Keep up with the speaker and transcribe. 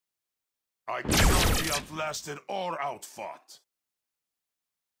I cannot be outlasted or outfought.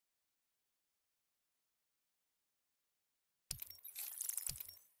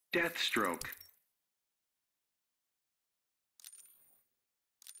 Deathstroke.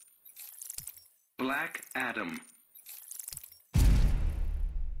 Black Adam.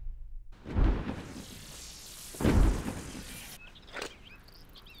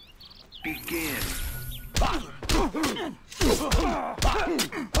 Begin. Come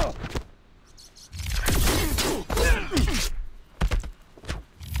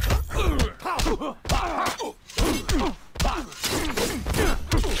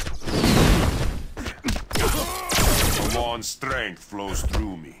strength flows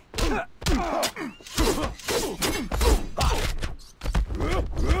through me. You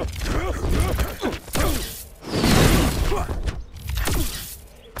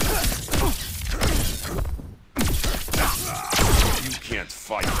can't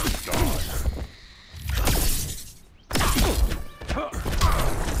fight the god.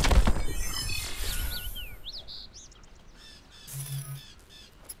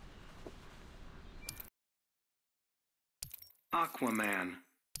 Hawkman.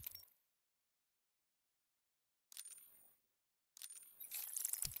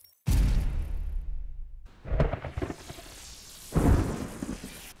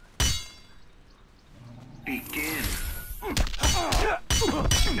 Begin.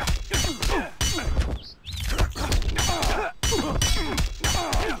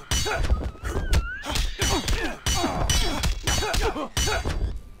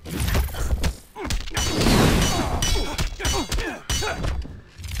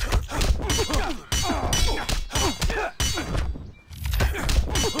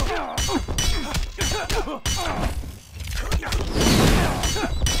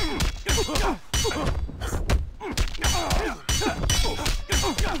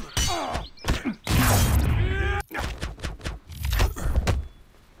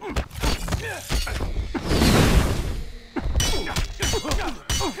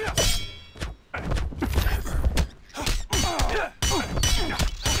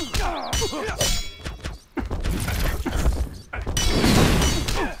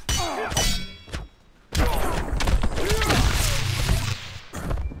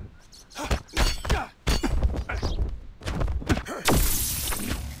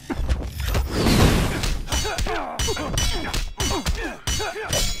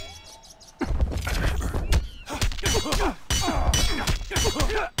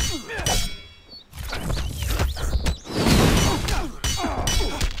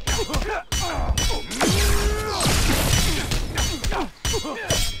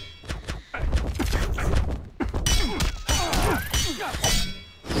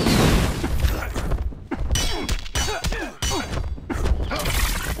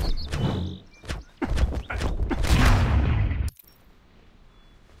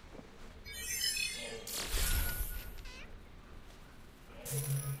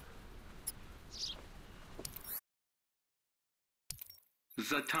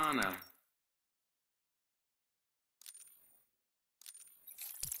 Zatanna.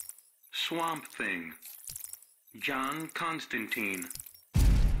 Swamp Thing. John Constantine.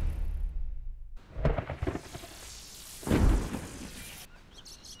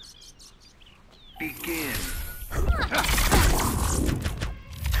 Begin.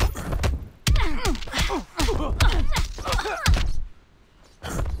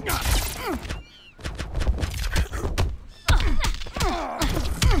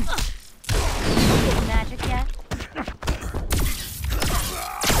 Magic yet?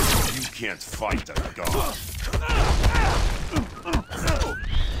 You can't fight a god.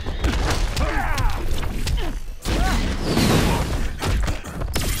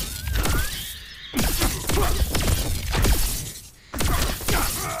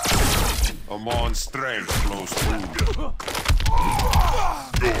 Amon's strength flows through.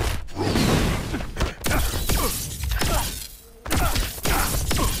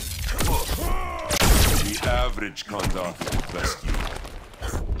 The average conduct will best you.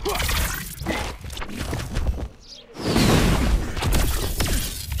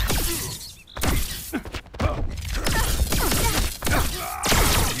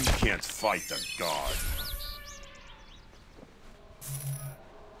 You can't fight a god.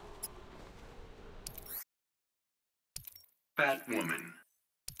 Batwoman.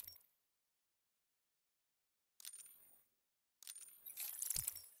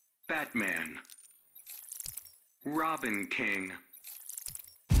 Batman. Robin King.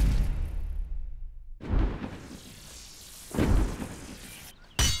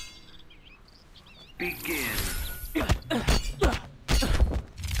 Begin.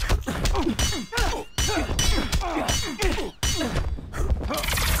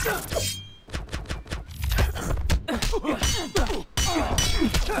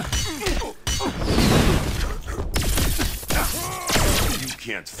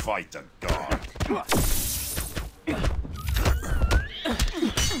 can't fight a dog.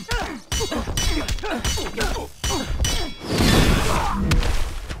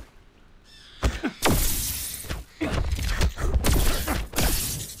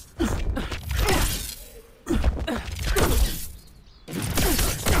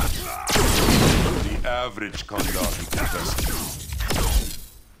 The average conduct is the best.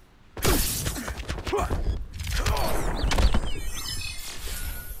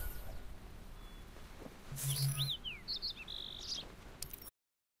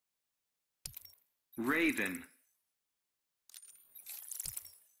 Raven.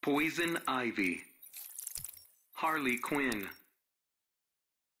 Poison Ivy. Harley Quinn.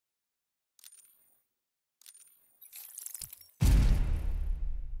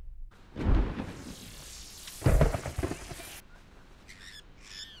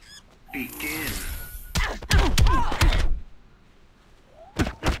 Begin.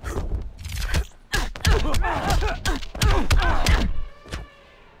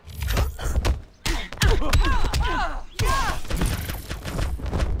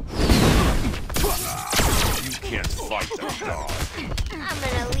 You can't fight a dog. I'm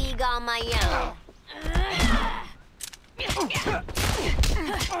in a league on my own.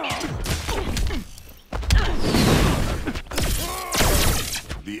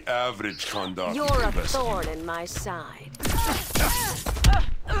 The average conduct You're is the a best. thorn in my side.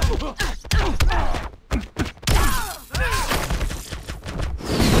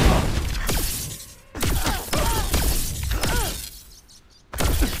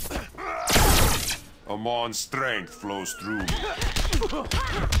 Amon's strength flows through me.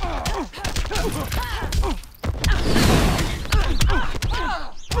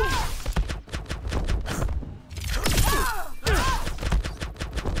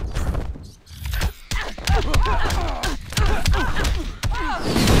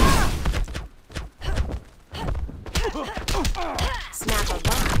 Snap a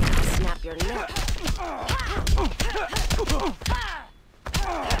vine, snap your neck.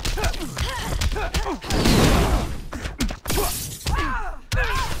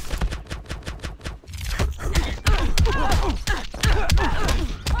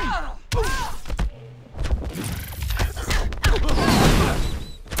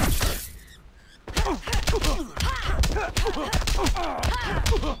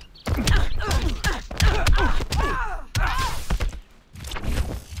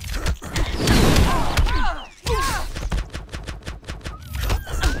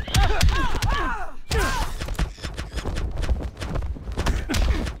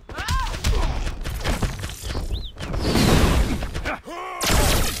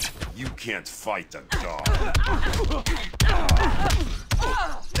 You can't fight a dog.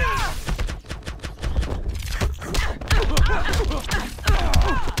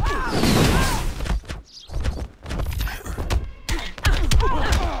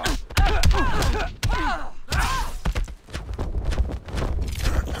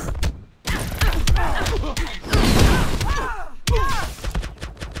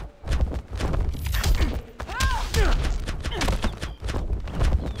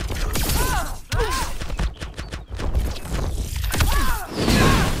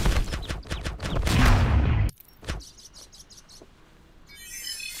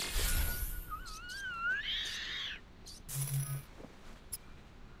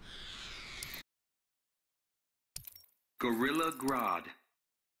 Gorilla Grodd.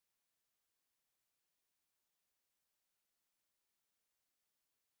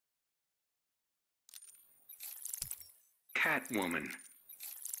 Catwoman.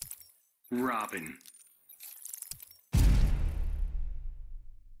 Robin.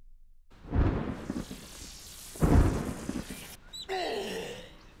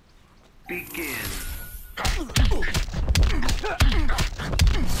 Begin.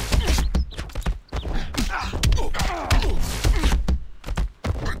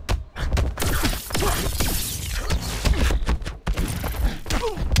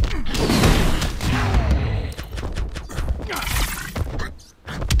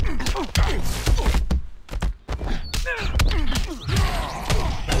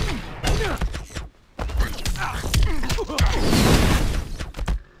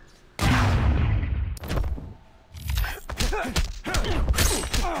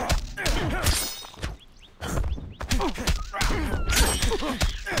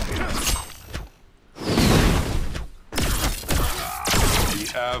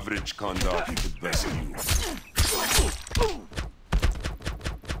 The average conduct could best you.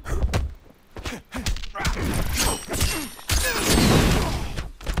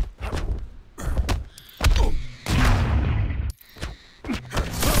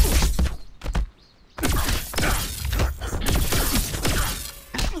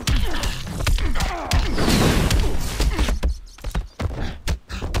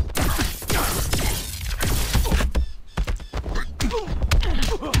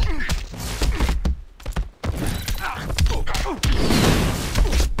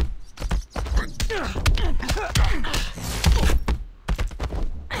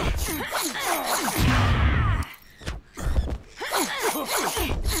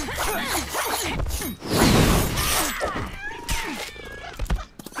 You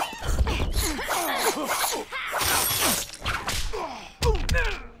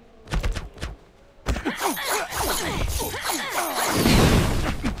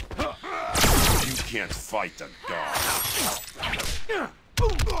can't fight a god.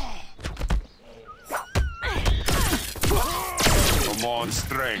 Come on,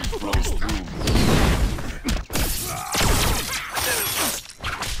 strength flows through me.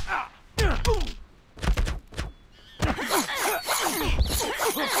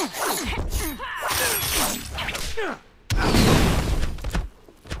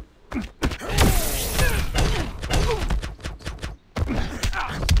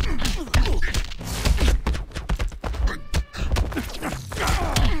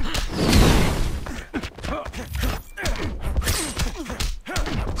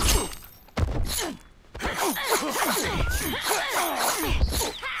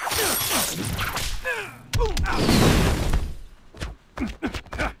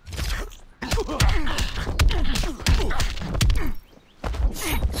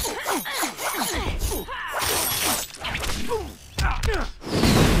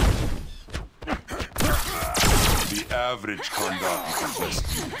 The average conduct is the best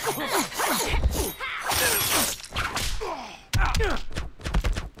use.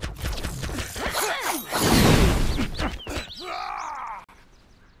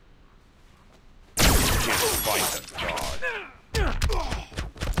 Can't fight a god.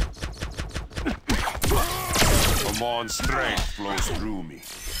 Come on, strength flows through me.